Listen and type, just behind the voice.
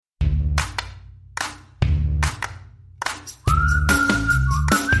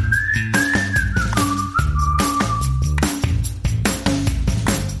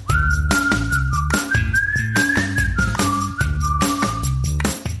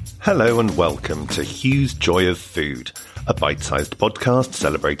Hello and welcome to Hugh's Joy of Food, a bite-sized podcast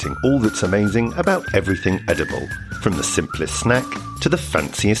celebrating all that's amazing about everything edible, from the simplest snack to the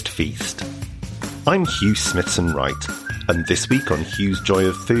fanciest feast. I'm Hugh Smithson-Wright, and this week on Hugh's Joy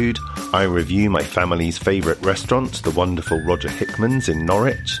of Food, I review my family's favourite restaurant, the wonderful Roger Hickman's in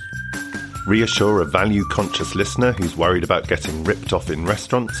Norwich, reassure a value-conscious listener who's worried about getting ripped off in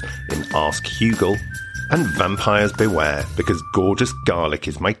restaurants in Ask Hughel, and vampires beware, because gorgeous garlic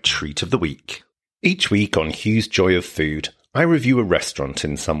is my treat of the week. Each week on Hugh's Joy of Food, I review a restaurant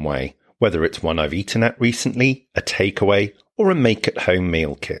in some way, whether it's one I've eaten at recently, a takeaway, or a make-at-home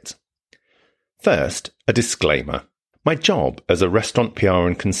meal kit. First, a disclaimer. My job as a restaurant PR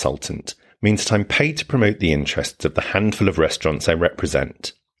and consultant means that I'm paid to promote the interests of the handful of restaurants I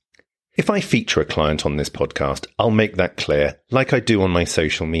represent. If I feature a client on this podcast, I'll make that clear, like I do on my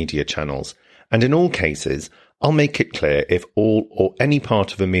social media channels, and in all cases, I'll make it clear if all or any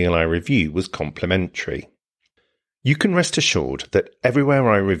part of a meal I review was complimentary. You can rest assured that everywhere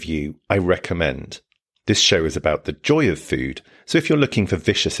I review, I recommend. This show is about the joy of food, so if you're looking for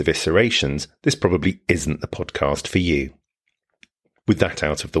vicious eviscerations, this probably isn't the podcast for you. With that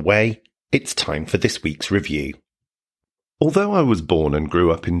out of the way, it's time for this week's review. Although I was born and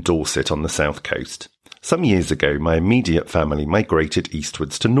grew up in Dorset on the south coast, some years ago my immediate family migrated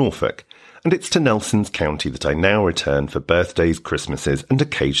eastwards to Norfolk, and it's to Nelsons County that I now return for birthdays, Christmases, and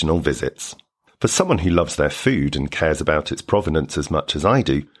occasional visits. For someone who loves their food and cares about its provenance as much as I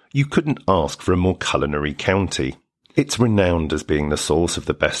do, you couldn't ask for a more culinary county. It's renowned as being the source of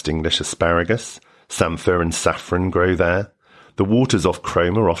the best English asparagus. Samphire and saffron grow there. The waters off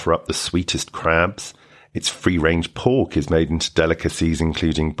Cromer offer up the sweetest crabs. Its free-range pork is made into delicacies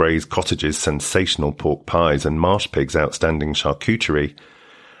including Bray's Cottage's sensational pork pies and Marshpig's outstanding charcuterie.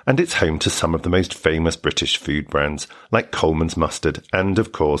 And it's home to some of the most famous British food brands like Coleman's mustard and,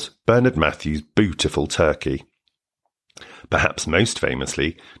 of course, Bernard Matthews' beautiful turkey. Perhaps most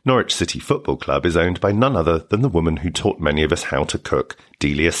famously, Norwich City Football Club is owned by none other than the woman who taught many of us how to cook,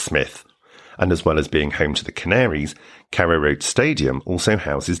 Delia Smith. And as well as being home to the Canaries, Carrow Road Stadium also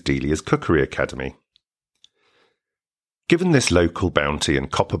houses Delia's Cookery Academy. Given this local bounty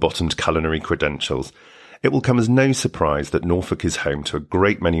and copper-bottomed culinary credentials, it will come as no surprise that Norfolk is home to a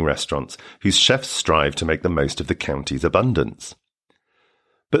great many restaurants whose chefs strive to make the most of the county's abundance.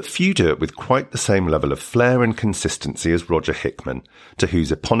 But few do it with quite the same level of flair and consistency as Roger Hickman, to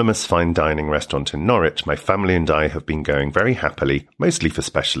whose eponymous fine dining restaurant in Norwich my family and I have been going very happily, mostly for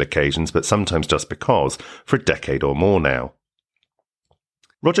special occasions, but sometimes just because, for a decade or more now.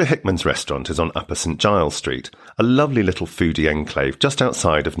 Roger Hickman's restaurant is on Upper St Giles Street, a lovely little foodie enclave just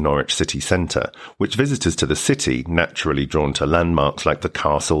outside of Norwich city centre, which visitors to the city, naturally drawn to landmarks like the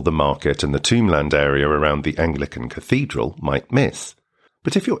castle, the market and the Tombland area around the Anglican Cathedral, might miss.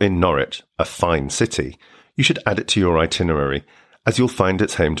 But if you're in Norwich, a fine city, you should add it to your itinerary, as you'll find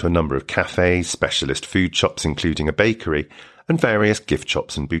it's home to a number of cafes, specialist food shops including a bakery, and various gift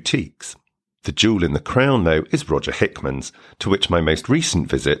shops and boutiques. The jewel in the crown, though, is Roger Hickman's, to which my most recent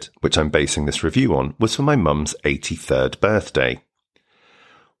visit, which I'm basing this review on, was for my mum's 83rd birthday.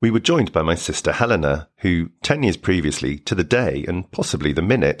 We were joined by my sister Helena, who, 10 years previously, to the day, and possibly the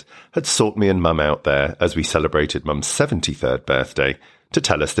minute, had sought me and mum out there as we celebrated mum's 73rd birthday, to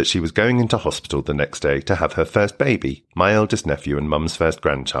tell us that she was going into hospital the next day to have her first baby, my eldest nephew and mum's first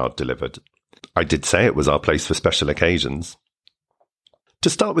grandchild, delivered. I did say it was our place for special occasions. To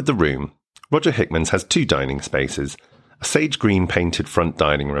start with the room, Roger Hickman's has two dining spaces, a sage green painted front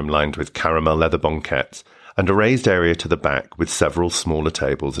dining room lined with caramel leather banquettes, and a raised area to the back with several smaller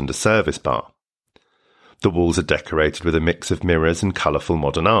tables and a service bar. The walls are decorated with a mix of mirrors and colourful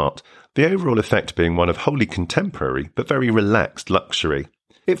modern art, the overall effect being one of wholly contemporary but very relaxed luxury.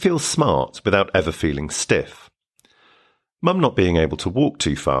 It feels smart without ever feeling stiff. Mum not being able to walk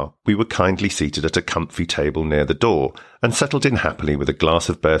too far, we were kindly seated at a comfy table near the door and settled in happily with a glass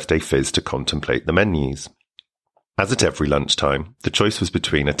of birthday fizz to contemplate the menus. As at every lunchtime, the choice was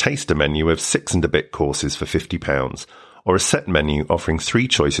between a taster menu of 6 and a bit courses for £50 or a set menu offering 3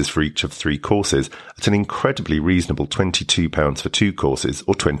 choices for each of 3 courses at an incredibly reasonable £22 for 2 courses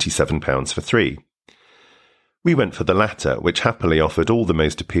or £27 for 3. We went for the latter, which happily offered all the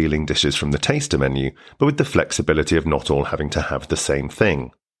most appealing dishes from the taster menu, but with the flexibility of not all having to have the same thing.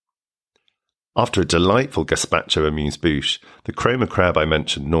 After a delightful gazpacho amuse-bouche, the Cromer crab I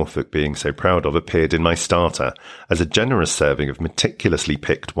mentioned Norfolk being so proud of appeared in my starter as a generous serving of meticulously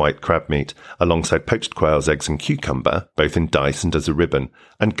picked white crab meat alongside poached quail's eggs and cucumber, both in dice and as a ribbon,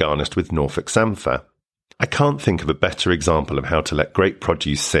 and garnished with Norfolk samphire. I can't think of a better example of how to let great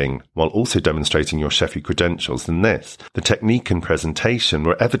produce sing while also demonstrating your chefy credentials than this. The technique and presentation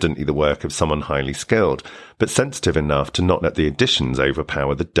were evidently the work of someone highly skilled, but sensitive enough to not let the additions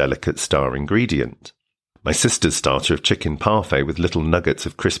overpower the delicate star ingredient. My sister's starter of chicken parfait with little nuggets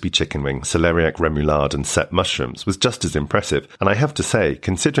of crispy chicken wing, celeriac remoulade and set mushrooms was just as impressive, and I have to say,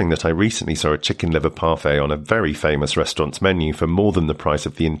 considering that I recently saw a chicken liver parfait on a very famous restaurant's menu for more than the price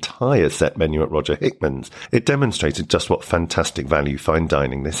of the entire set menu at Roger Hickman's, it demonstrated just what fantastic value fine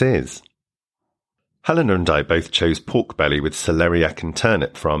dining this is. Helena and I both chose pork belly with celeriac and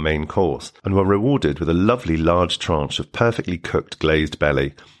turnip for our main course, and were rewarded with a lovely large tranche of perfectly cooked glazed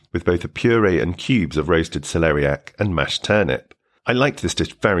belly, with both a puree and cubes of roasted celeriac and mashed turnip. I liked this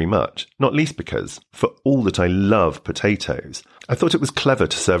dish very much, not least because, for all that I love potatoes, I thought it was clever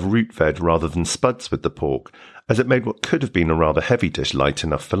to serve root veg rather than spuds with the pork, as it made what could have been a rather heavy dish light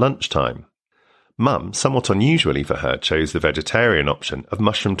enough for lunchtime. Mum, somewhat unusually for her, chose the vegetarian option of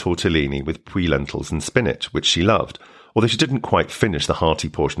mushroom tortellini with pui lentils and spinach, which she loved, although she didn't quite finish the hearty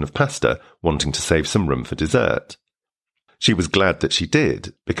portion of pasta, wanting to save some room for dessert. She was glad that she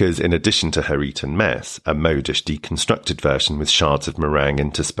did, because in addition to her eaten mess, a modish deconstructed version with shards of meringue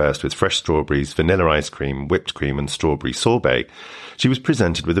interspersed with fresh strawberries, vanilla ice cream, whipped cream and strawberry sorbet, she was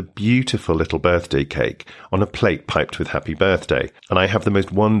presented with a beautiful little birthday cake on a plate piped with happy birthday, and I have the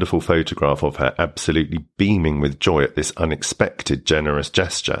most wonderful photograph of her absolutely beaming with joy at this unexpected generous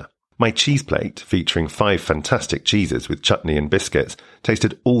gesture. My cheese plate, featuring 5 fantastic cheeses with chutney and biscuits,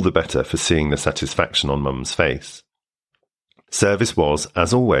 tasted all the better for seeing the satisfaction on Mum's face. Service was,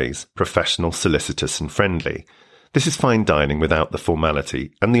 as always, professional, solicitous and friendly. This is fine dining without the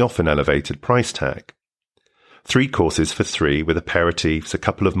formality and the often elevated price tag. 3 courses for 3 with aperitifs, a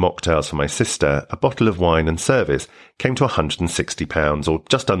couple of mocktails for my sister, a bottle of wine and service came to £160 or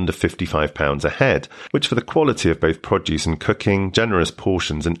just under £55 a head, which for the quality of both produce and cooking, generous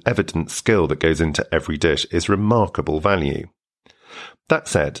portions and evident skill that goes into every dish is remarkable value. That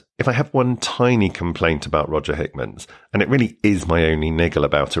said, if I have one tiny complaint about Roger Hickman's, and it really is my only niggle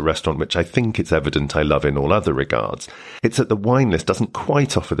about a restaurant which I think it's evident I love in all other regards, it's that the wine list doesn't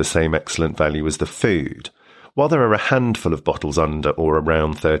quite offer the same excellent value as the food. While there are a handful of bottles under or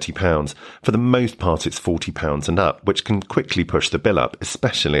around £30, for the most part it's £40 and up, which can quickly push the bill up,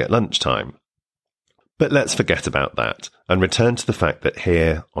 especially at lunchtime. But let's forget about that, and return to the fact that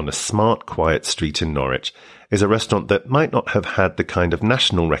here, on a smart, quiet street in Norwich, is a restaurant that might not have had the kind of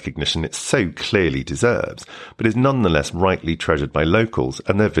national recognition it so clearly deserves, but is nonetheless rightly treasured by locals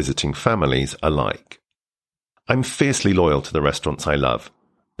and their visiting families alike. I'm fiercely loyal to the restaurants I love,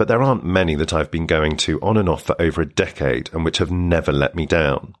 but there aren't many that I've been going to on and off for over a decade and which have never let me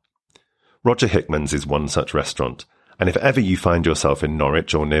down. Roger Hickman's is one such restaurant, and if ever you find yourself in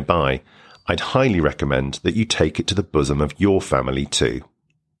Norwich or nearby, I'd highly recommend that you take it to the bosom of your family too.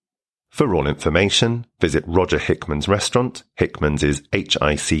 For all information, visit Roger Hickman's restaurant. Hickman's is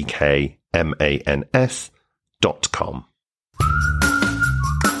HICKMANS.com.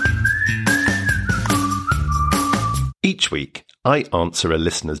 Each week, I answer a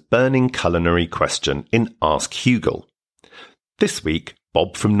listener's burning culinary question in Ask Hugel. This week,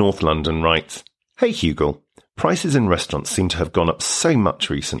 Bob from North London writes, "Hey Hugel, prices in restaurants seem to have gone up so much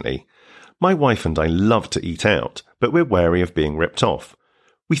recently. My wife and I love to eat out, but we're wary of being ripped off.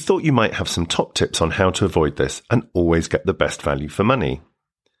 We thought you might have some top tips on how to avoid this and always get the best value for money."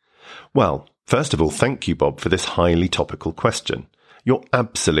 Well, first of all, thank you, Bob, for this highly topical question. You're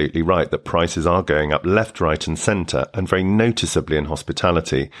absolutely right that prices are going up left, right and centre, and very noticeably in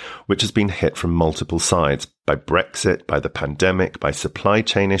hospitality, which has been hit from multiple sides, by Brexit, by the pandemic, by supply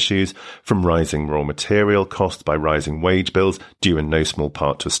chain issues, from rising raw material costs, by rising wage bills, due in no small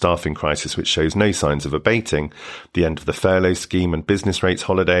part to a staffing crisis which shows no signs of abating, the end of the furlough scheme and business rates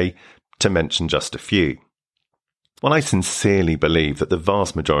holiday, to mention just a few. While I sincerely believe that the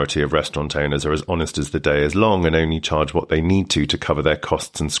vast majority of restaurant owners are as honest as the day is long and only charge what they need to cover their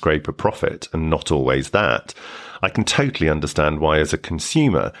costs and scrape a profit, and not always that, I can totally understand why as a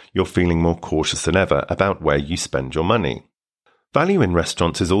consumer you're feeling more cautious than ever about where you spend your money. Value in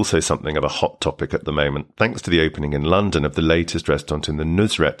restaurants is also something of a hot topic at the moment, thanks to the opening in London of the latest restaurant in the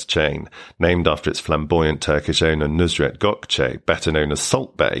Nusret chain, named after its flamboyant Turkish owner Nusret Gökçe, better known as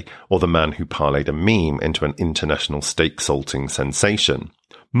Salt Bae, or the man who parlayed a meme into an international steak salting sensation.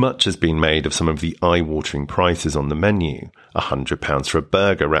 Much has been made of some of the eye-watering prices on the menu. £100 for a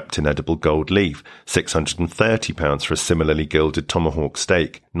burger wrapped in edible gold leaf, £630 for a similarly gilded tomahawk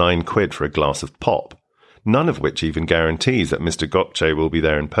steak, £9 for a glass of pop. None of which even guarantees that Mr. Gökçe will be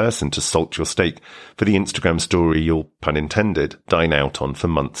there in person to salt your steak for the Instagram story you'll, pun intended, dine out on for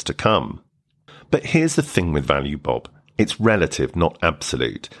months to come. But here's the thing with value, Bob. It's relative, not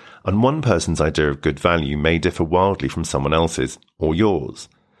absolute, and one person's idea of good value may differ wildly from someone else's, or yours.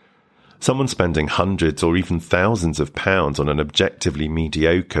 Someone spending hundreds or even thousands of pounds on an objectively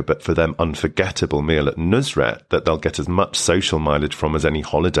mediocre but for them unforgettable meal at Nusret that they'll get as much social mileage from as any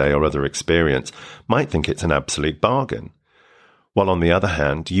holiday or other experience might think it's an absolute bargain. While on the other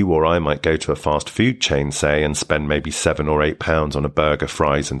hand, you or I might go to a fast food chain, say, and spend maybe £7 or £8 on a burger,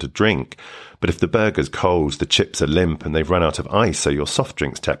 fries and a drink. But if the burger's cold, the chips are limp and they've run out of ice so your soft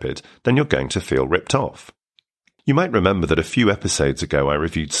drink's tepid, then you're going to feel ripped off. You might remember that a few episodes ago I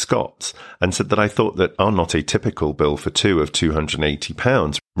reviewed Scott's and said that I thought that our not atypical bill for two of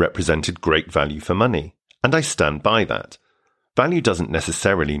 £280 represented great value for money. And I stand by that. Value doesn't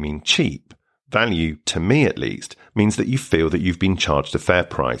necessarily mean cheap. Value, to me at least, means that you feel that you've been charged a fair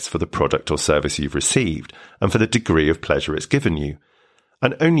price for the product or service you've received and for the degree of pleasure it's given you.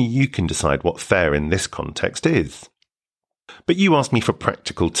 And only you can decide what fair in this context is. But you asked me for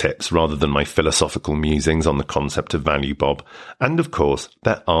practical tips rather than my philosophical musings on the concept of value, Bob. And of course,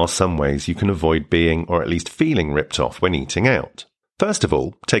 there are some ways you can avoid being, or at least feeling, ripped off when eating out. First of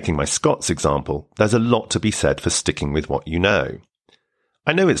all, taking my Scott's example, there's a lot to be said for sticking with what you know.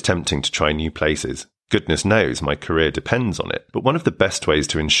 I know it's tempting to try new places. Goodness knows my career depends on it. But one of the best ways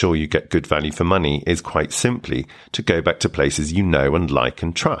to ensure you get good value for money is quite simply to go back to places you know and like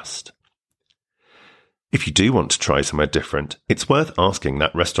and trust. If you do want to try somewhere different, it's worth asking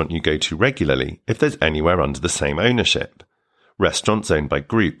that restaurant you go to regularly if there's anywhere under the same ownership. Restaurants owned by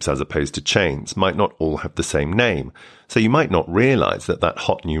groups as opposed to chains might not all have the same name, so you might not realise that that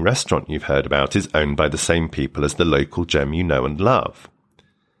hot new restaurant you've heard about is owned by the same people as the local gem you know and love.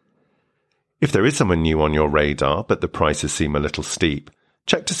 If there is someone new on your radar but the prices seem a little steep,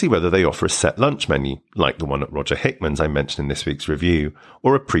 check to see whether they offer a set lunch menu, like the one at Roger Hickman's I mentioned in this week's review,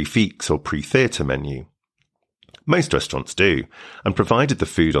 or a prix-fixe or pre-theatre menu. Most restaurants do, and provided the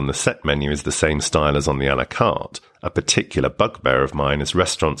food on the set menu is the same style as on the à la carte, a particular bugbear of mine is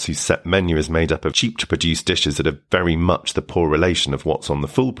restaurants whose set menu is made up of cheap-to-produce dishes that are very much the poor relation of what's on the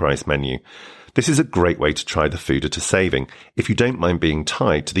full-price menu. This is a great way to try the food at a saving, if you don't mind being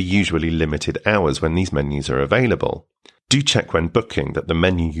tied to the usually limited hours when these menus are available. Do check when booking that the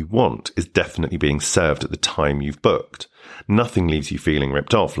menu you want is definitely being served at the time you've booked. Nothing leaves you feeling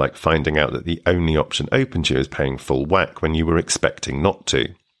ripped off like finding out that the only option open to you is paying full whack when you were expecting not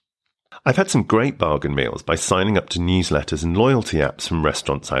to. I've had some great bargain meals by signing up to newsletters and loyalty apps from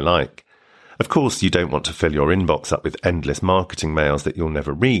restaurants I like. Of course, you don't want to fill your inbox up with endless marketing mails that you'll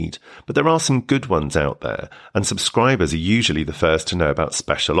never read, but there are some good ones out there, and subscribers are usually the first to know about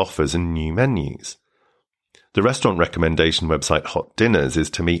special offers and new menus. The restaurant recommendation website Hot Dinners is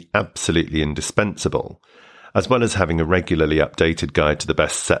to me absolutely indispensable. As well as having a regularly updated guide to the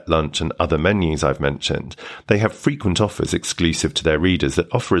best set lunch and other menus I've mentioned, they have frequent offers exclusive to their readers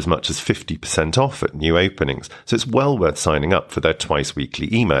that offer as much as 50% off at new openings, so it's well worth signing up for their twice-weekly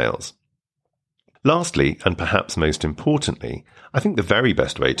emails. Lastly, and perhaps most importantly, I think the very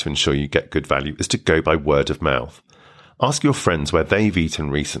best way to ensure you get good value is to go by word of mouth. Ask your friends where they've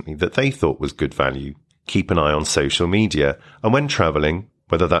eaten recently that they thought was good value. Keep an eye on social media, and when travelling,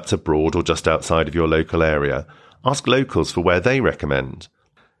 whether that's abroad or just outside of your local area, ask locals for where they recommend.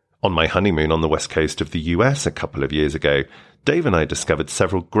 On my honeymoon on the west coast of the US a couple of years ago, Dave and I discovered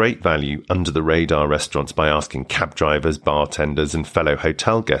several great value under-the-radar restaurants by asking cab drivers, bartenders and fellow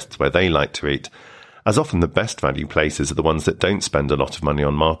hotel guests where they like to eat. As often the best value places are the ones that don't spend a lot of money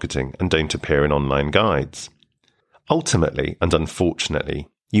on marketing and don't appear in online guides. Ultimately, and unfortunately,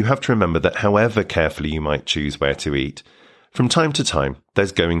 you have to remember that however carefully you might choose where to eat, from time to time,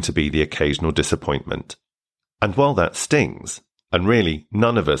 there's going to be the occasional disappointment. And while that stings, and really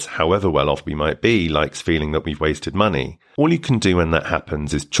none of us, however well off we might be, likes feeling that we've wasted money, all you can do when that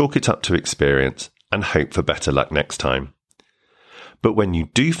happens is chalk it up to experience and hope for better luck next time. But when you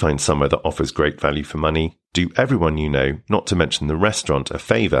do find somewhere that offers great value for money, do everyone you know, not to mention the restaurant, a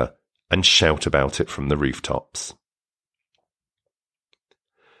favour and shout about it from the rooftops.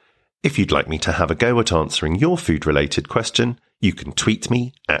 If you'd like me to have a go at answering your food-related question, you can tweet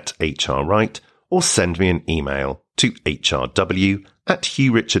me at hrwright or send me an email to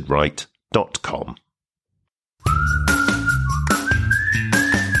hrw@hughrichardwright.com.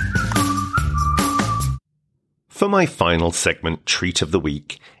 For my final segment, Treat of the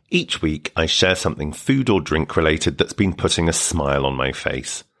Week, each week I share something food or drink related that's been putting a smile on my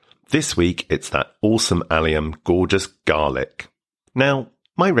face. This week it's that awesome allium gorgeous garlic. Now,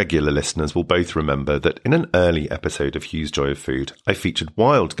 My regular listeners will both remember that in an early episode of Hugh's Joy of Food, I featured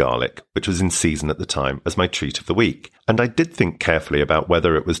wild garlic, which was in season at the time, as my treat of the week, and I did think carefully about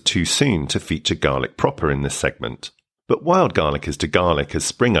whether it was too soon to feature garlic proper in this segment. But wild garlic is to garlic as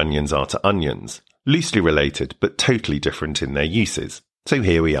spring onions are to onions, loosely related but totally different in their uses. So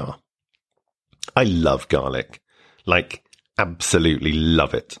here we are. I love garlic. Like, absolutely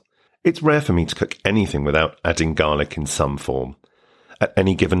love it. It's rare for me to cook anything without adding garlic in some form. At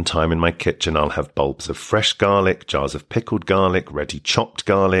any given time in my kitchen, I'll have bulbs of fresh garlic, jars of pickled garlic, ready chopped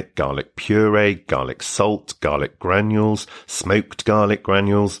garlic, garlic puree, garlic salt, garlic granules, smoked garlic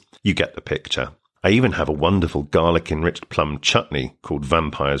granules. You get the picture. I even have a wonderful garlic-enriched plum chutney called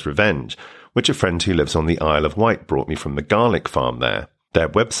Vampire's Revenge, which a friend who lives on the Isle of Wight brought me from the garlic farm there. Their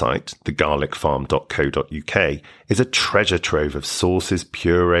website, thegarlicfarm.co.uk, is a treasure trove of sauces,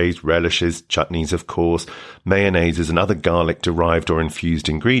 purees, relishes, chutneys of course, mayonnaises and other garlic-derived or infused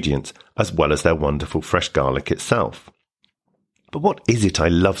ingredients, as well as their wonderful fresh garlic itself. But what is it I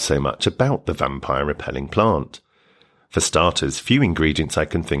love so much about the vampire-repelling plant? For starters, few ingredients I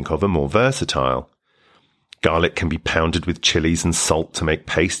can think of are more versatile. Garlic can be pounded with chilies and salt to make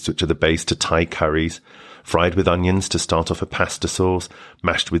pastes which are the base to Thai curries, fried with onions to start off a pasta sauce,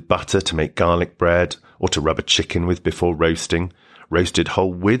 mashed with butter to make garlic bread, or to rub a chicken with before roasting, roasted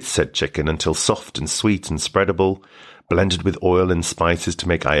whole with said chicken until soft and sweet and spreadable, blended with oil and spices to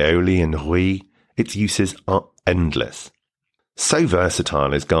make aioli and rouille. Its uses are endless. So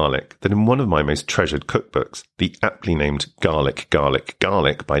versatile is garlic that in one of my most treasured cookbooks, the aptly named Garlic, Garlic,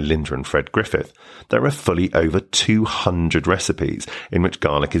 Garlic by Linda and Fred Griffith, there are fully over 200 recipes in which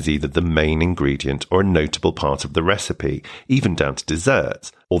garlic is either the main ingredient or a notable part of the recipe, even down to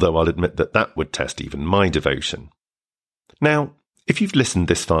desserts, although I'll admit that that would test even my devotion. Now, if you've listened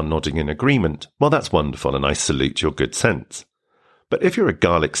this far nodding in agreement, well, that's wonderful and I salute your good sense. But if you're a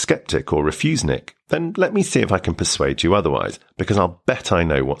garlic skeptic or refusenik, then let me see if I can persuade you otherwise, because I'll bet I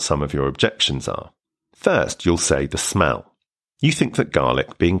know what some of your objections are. First, you'll say the smell. You think that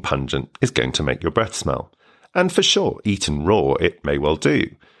garlic, being pungent, is going to make your breath smell. And for sure, eaten raw, it may well do.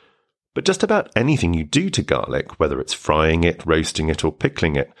 But just about anything you do to garlic, whether it's frying it, roasting it, or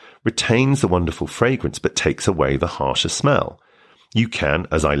pickling it, retains the wonderful fragrance but takes away the harsher smell. You can,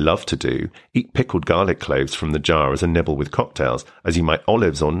 as I love to do, eat pickled garlic cloves from the jar as a nibble with cocktails, as you might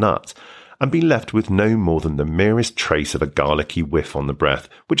olives or nuts, and be left with no more than the merest trace of a garlicky whiff on the breath,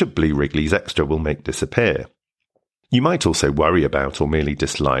 which a Blue Wrigley's Extra will make disappear. You might also worry about or merely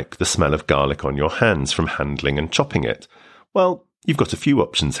dislike the smell of garlic on your hands from handling and chopping it. Well, you've got a few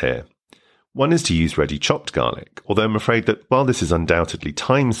options here. One is to use ready chopped garlic, although I'm afraid that while this is undoubtedly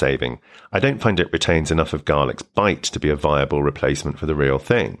time-saving, I don't find it retains enough of garlic's bite to be a viable replacement for the real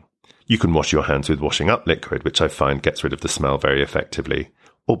thing. You can wash your hands with washing up liquid, which I find gets rid of the smell very effectively.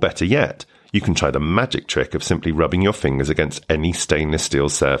 Or better yet, you can try the magic trick of simply rubbing your fingers against any stainless steel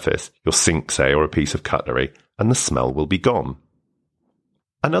surface, your sink, say, or a piece of cutlery, and the smell will be gone.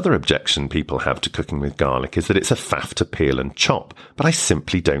 Another objection people have to cooking with garlic is that it's a faff to peel and chop, but I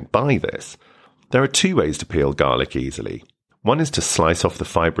simply don't buy this. There are two ways to peel garlic easily. One is to slice off the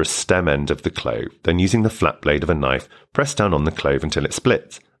fibrous stem end of the clove, then using the flat blade of a knife, press down on the clove until it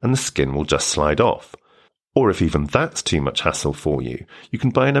splits, and the skin will just slide off. Or if even that's too much hassle for you, you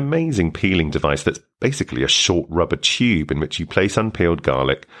can buy an amazing peeling device that's basically a short rubber tube in which you place unpeeled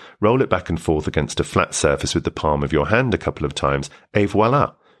garlic, roll it back and forth against a flat surface with the palm of your hand a couple of times, et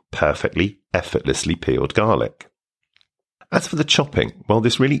voila, perfectly, effortlessly peeled garlic. As for the chopping, well,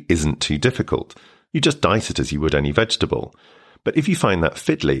 this really isn't too difficult. You just dice it as you would any vegetable. But if you find that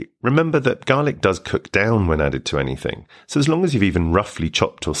fiddly, remember that garlic does cook down when added to anything, so as long as you've even roughly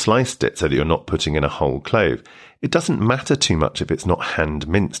chopped or sliced it so that you're not putting in a whole clove, it doesn't matter too much if it's not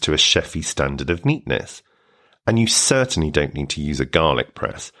hand-minced to a chefy standard of neatness. And you certainly don't need to use a garlic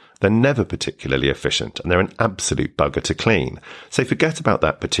press. They're never particularly efficient, and they're an absolute bugger to clean, so forget about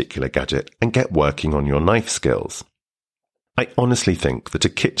that particular gadget and get working on your knife skills. I honestly think that a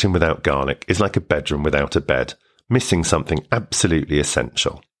kitchen without garlic is like a bedroom without a bed, missing something absolutely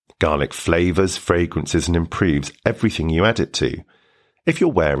essential. Garlic flavours, fragrances and improves everything you add it to. If you're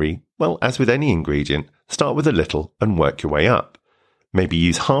wary, well, as with any ingredient, start with a little and work your way up. Maybe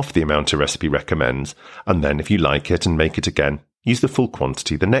use half the amount a recipe recommends, and then if you like it and make it again, use the full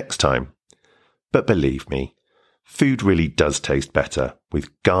quantity the next time. But believe me, food really does taste better with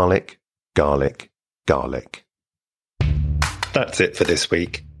garlic, garlic, garlic. That's it for this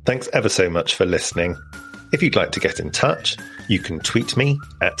week. Thanks ever so much for listening. If you'd like to get in touch, you can tweet me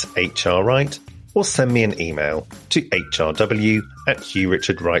at hrwright or send me an email to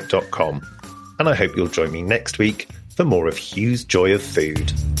hrw@hughrichardwright.com. And I hope you'll join me next week for more of Hugh's Joy of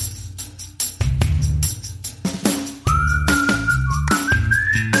Food.